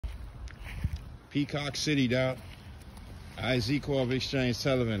Peacock City, dog. IBO Exchange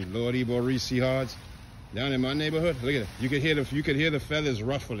Television. Lord IBO Reese Hards. Down in my neighborhood. Look at it. You could hear the feathers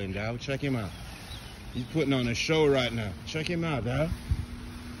ruffling, dog. Check him out. He's putting on a show right now. Check him out, dog.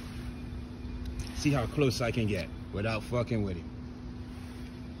 See how close I can get without fucking with him.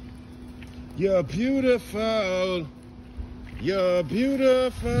 You're beautiful. You're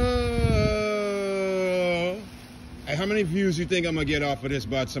beautiful. Hey, how many views you think I'm gonna get off of this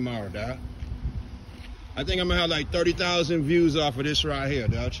by tomorrow, dog? I think I'm gonna have like 30,000 views off of this right here,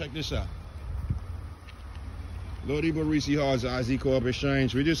 dog. Check this out. Lord IBO Reese Hards, IBO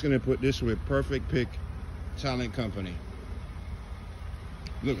Exchange. We're just gonna put this with Perfect Pick Talent Company.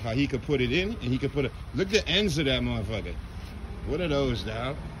 Look how he could put it in, and he could put it. Look at the ends of that motherfucker. What are those,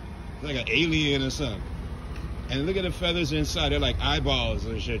 dog? Like an alien or something. And look at the feathers inside. They're like eyeballs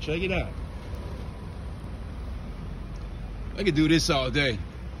and shit. Check it out. I could do this all day.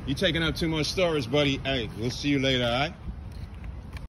 You taking up too much storage, buddy. Hey, we'll see you later, all right?